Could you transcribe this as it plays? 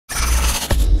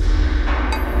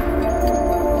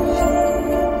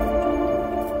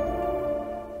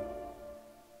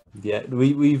Yeah,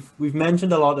 we've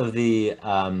mentioned a lot of the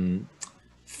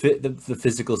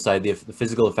physical side, the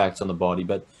physical effects on the body.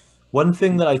 But one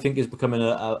thing that I think is becoming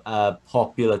a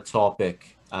popular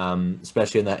topic,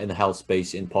 especially in the health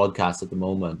space in podcasts at the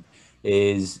moment,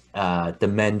 is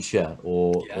dementia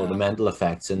or the Yeah. mental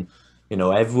effects. And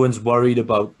everyone's worried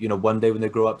about one day when they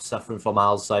grow up suffering from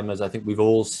Alzheimer's. I think we've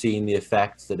all seen the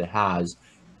effects that it has.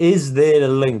 Is there a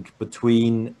link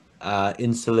between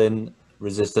insulin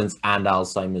resistance and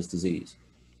Alzheimer's disease?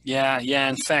 Yeah, yeah.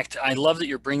 In fact, I love that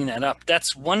you're bringing that up.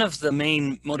 That's one of the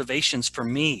main motivations for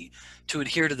me to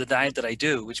adhere to the diet that I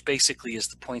do, which basically is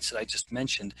the points that I just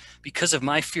mentioned. Because of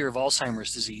my fear of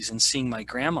Alzheimer's disease and seeing my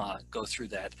grandma go through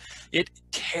that, it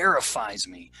terrifies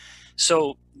me.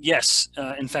 So, yes,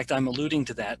 in fact, I'm alluding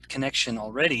to that connection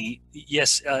already.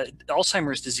 Yes,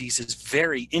 Alzheimer's disease is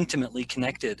very intimately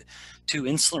connected to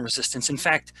insulin resistance. In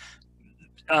fact,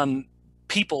 um,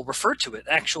 people refer to it,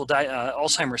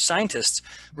 Alzheimer's scientists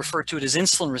refer to it as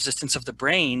insulin resistance of the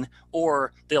brain,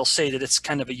 or they'll say that it's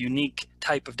kind of a unique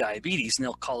type of diabetes and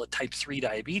they'll call it type 3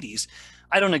 diabetes.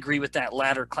 I don't agree with that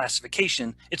latter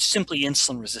classification. It's simply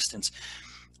insulin resistance.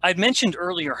 I'd mentioned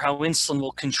earlier how insulin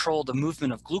will control the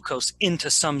movement of glucose into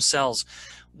some cells.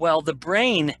 Well, the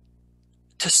brain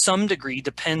to some degree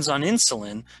depends on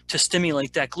insulin to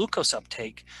stimulate that glucose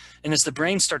uptake. And as the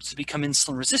brain starts to become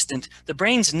insulin resistant, the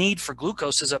brain's need for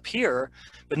glucose is up here,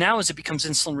 but now as it becomes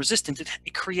insulin resistant,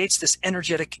 it creates this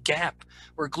energetic gap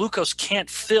where glucose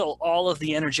can't fill all of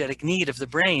the energetic need of the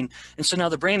brain. And so now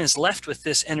the brain is left with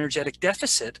this energetic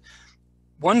deficit,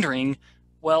 wondering,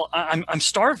 well, I'm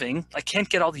starving, I can't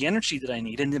get all the energy that I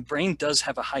need. And the brain does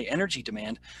have a high energy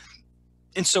demand.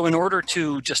 And so in order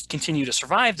to just continue to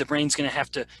survive, the brain's going to have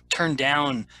to turn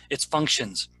down its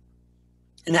functions.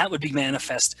 And that would be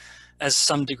manifest as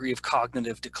some degree of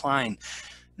cognitive decline.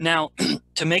 Now,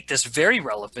 to make this very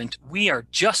relevant, we are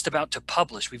just about to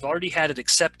publish. We've already had it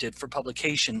accepted for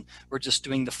publication. We're just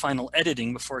doing the final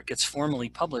editing before it gets formally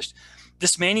published.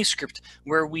 This manuscript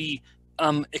where we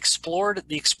explored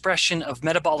the expression of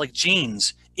metabolic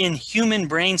genes in human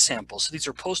brain samples. So these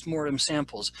are post-mortem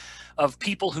samples of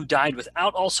people who died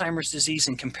without Alzheimer's disease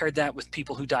and compared that with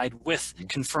people who died with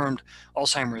confirmed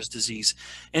Alzheimer's disease.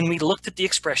 And we looked at the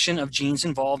expression of genes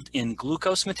involved in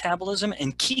glucose metabolism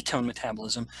and ketone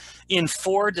metabolism in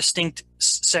 4 distinct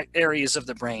areas of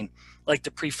the brain, like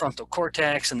the prefrontal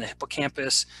cortex and the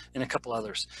hippocampus and a couple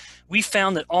others. We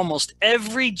found that almost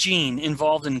every gene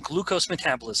involved in glucose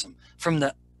metabolism, from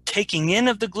the taking in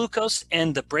of the glucose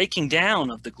and the breaking down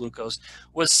of the glucose,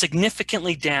 was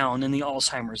significantly down in the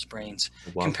Alzheimer's brains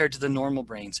compared to the normal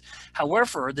brains.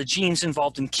 However, the genes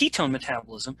involved in ketone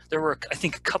metabolism, there were, I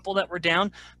think, a couple that were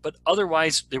down, but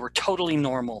otherwise they were totally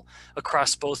normal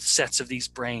across both sets of these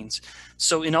brains.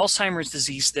 So in Alzheimer's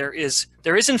disease, there is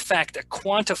in fact a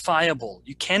quantifiable,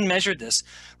 you can measure this,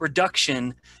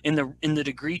 reduction in the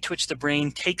degree to which the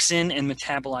brain takes in and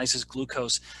metabolizes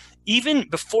glucose, even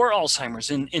before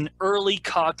Alzheimer's, in early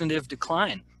cognitive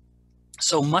decline.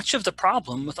 So much of the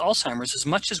problem with Alzheimer's, as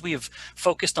much as we have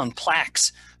focused on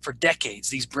plaques for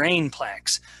decades, these brain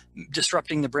plaques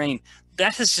disrupting the brain,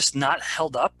 that has just not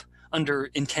held up under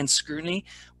intense scrutiny.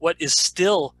 What is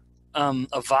still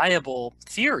a viable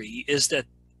theory is that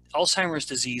Alzheimer's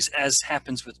disease, as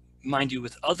happens with, mind you,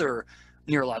 with other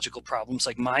neurological problems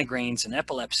like migraines and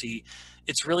epilepsy,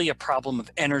 it's really a problem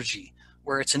of energy,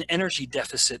 where it's an energy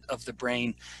deficit of the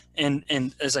brain. And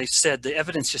as I said, the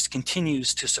evidence just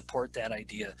continues to support that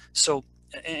idea. So,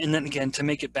 and then again, to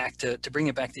bring it back to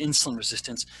insulin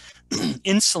resistance,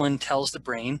 insulin tells the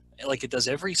brain, like it does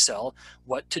every cell,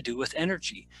 what to do with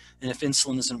energy. And if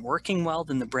insulin isn't working well,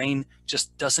 then the brain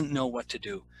just doesn't know what to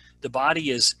do. The body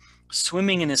is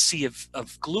swimming in a sea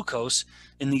of glucose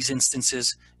in these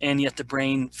instances, and yet the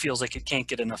brain feels like it can't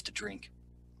get enough to drink.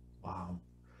 Wow.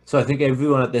 So I think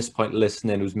everyone at this point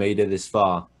listening who's made it this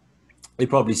far, they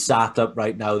probably sat up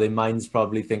right now. Their mind's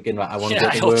probably thinking, right, I want to Yeah, go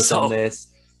I to hope work on so. this.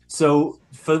 So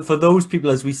for those people,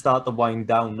 as we start to wind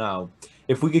down now,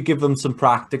 if we could give them some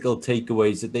practical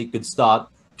takeaways that they could start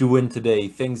doing today,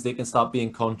 things they can start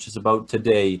being conscious about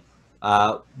today,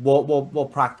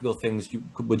 what practical things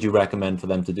would you recommend for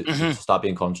them to do to start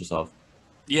being conscious of?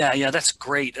 Yeah, that's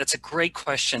great. That's a great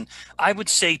question. I would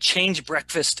say change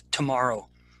breakfast tomorrow.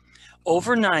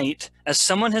 Overnight, as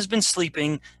someone has been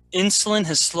sleeping, insulin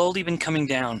has slowly been coming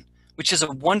down, which is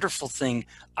a wonderful thing.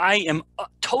 I am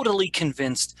totally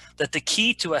convinced that the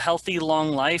key to a healthy,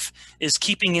 long life is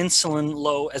keeping insulin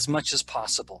low as much as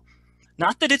possible.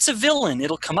 Not that it's a villain.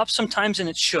 It'll come up sometimes, and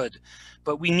it should,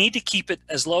 but we need to keep it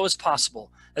as low as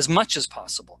possible, as much as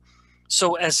possible.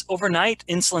 So as overnight,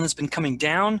 insulin has been coming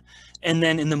down, and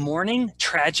then in the morning,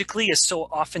 tragically, as so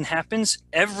often happens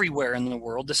everywhere in the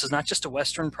world, this is not just a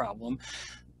Western problem,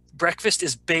 breakfast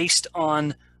is based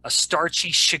on a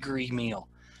starchy, sugary meal.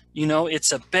 You know,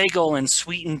 it's a bagel and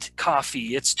sweetened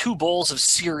coffee. It's 2 bowls of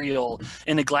cereal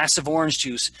and a glass of orange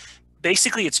juice.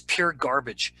 Basically, it's pure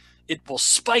garbage. It will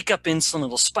spike up insulin.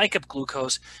 It'll spike up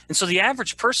glucose. And so the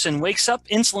average person wakes up,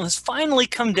 insulin has finally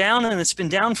come down, and it's been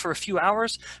down for a few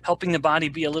hours, helping the body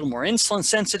be a little more insulin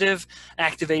sensitive,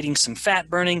 activating some fat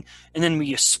burning. And then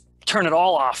we turn it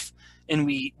all off, and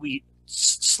we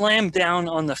slam down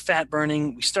on the fat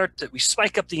burning. We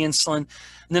spike up the insulin. And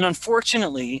then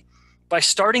unfortunately, by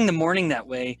starting the morning that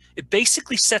way, it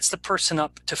basically sets the person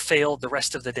up to fail the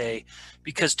rest of the day,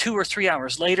 because 2 or 3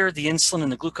 hours later, the insulin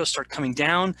and the glucose start coming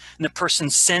down, and the person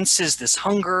senses this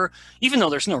hunger, even though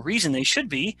there's no reason they should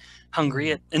be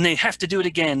hungry, and they have to do it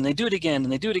again, and they do it again,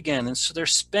 and they do it again. And so they're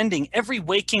spending every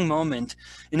waking moment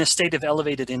in a state of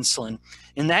elevated insulin.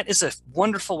 And that is a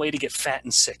wonderful way to get fat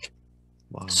and sick.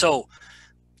 Wow. So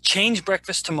change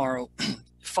breakfast tomorrow.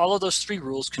 Follow those 3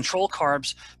 rules: control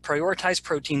carbs, prioritize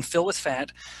protein, fill with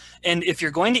fat. And if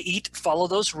you're going to eat, follow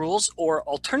those rules, or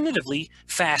alternatively,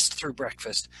 fast through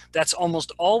breakfast. That's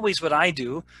almost always what I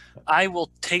do. I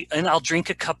will I'll drink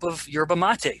a cup of yerba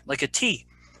mate, like a tea.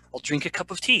 I'll drink a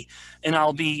cup of tea, and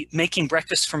I'll be making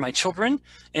breakfast for my children,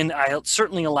 and I'll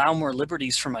certainly allow more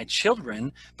liberties for my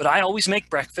children, but I always make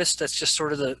breakfast. That's just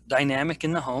sort of the dynamic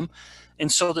in the home. And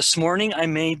so this morning I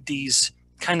made these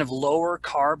kind of lower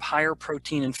carb, higher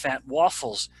protein and fat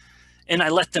waffles. And I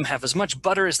let them have as much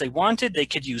butter as they wanted. They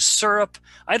could use syrup.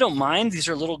 I don't mind. These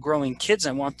are little growing kids.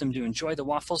 I want them to enjoy the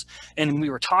waffles. And we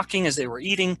were talking as they were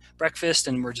eating breakfast,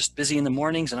 and we're just busy in the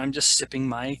mornings, and I'm just sipping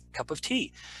my cup of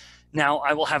tea. Now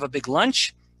I will have a big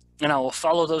lunch, and I will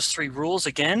follow those 3 rules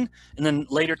again. And then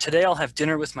later today, I'll have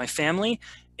dinner with my family.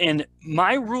 And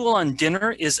my rule on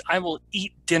dinner is I will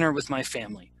eat dinner with my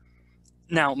family.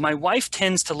 Now, my wife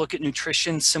tends to look at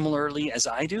nutrition similarly as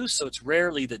I do, so it's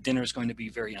rarely that dinner is going to be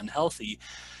very unhealthy.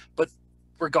 But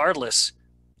regardless,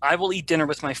 I will eat dinner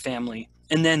with my family.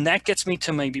 And then that gets me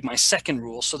to maybe my second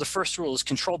rule. So the first rule is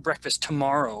control breakfast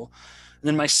tomorrow. And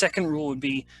then my second rule would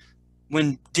be,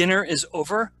 when dinner is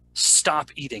over,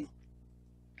 stop eating.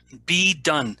 Be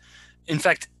done. In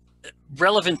fact,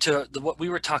 relevant to what we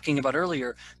were talking about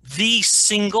earlier, the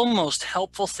single most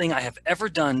helpful thing I have ever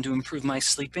done to improve my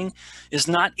sleeping is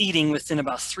not eating within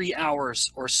about 3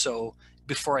 hours or so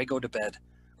before I go to bed,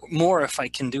 more if I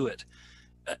can do it.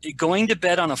 Going to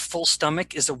bed on a full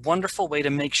stomach is a wonderful way to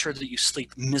make sure that you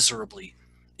sleep miserably.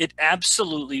 It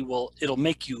absolutely will. It'll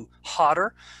make you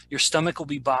hotter. Your stomach will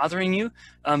be bothering you.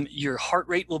 Your heart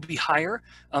rate will be higher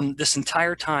this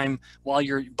entire time, while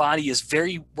your body is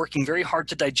working very hard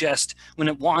to digest when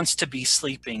it wants to be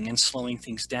sleeping and slowing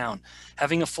things down.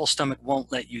 Having a full stomach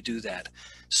won't let you do that.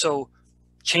 So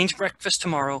change breakfast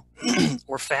tomorrow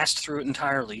or fast through it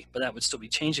entirely, but that would still be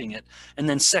changing it. And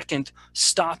then second,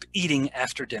 stop eating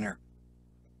after dinner.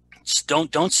 Just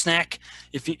don't snack.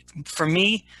 For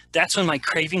me, that's when my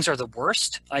cravings are the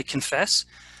worst, I confess.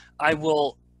 I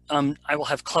will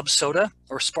have club soda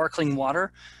or sparkling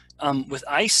water with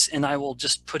ice, and I will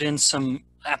just put in some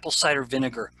apple cider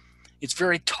vinegar. It's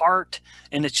very tart,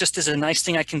 and it just is a nice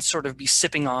thing I can sort of be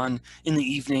sipping on in the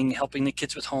evening, helping the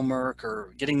kids with homework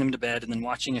or getting them to bed and then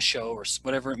watching a show or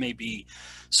whatever it may be.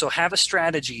 So have a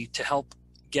strategy to help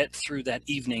get through that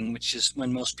evening, which is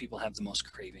when most people have the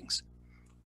most cravings.